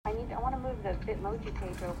the Bitmoji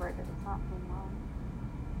page over it, that it's not doing well.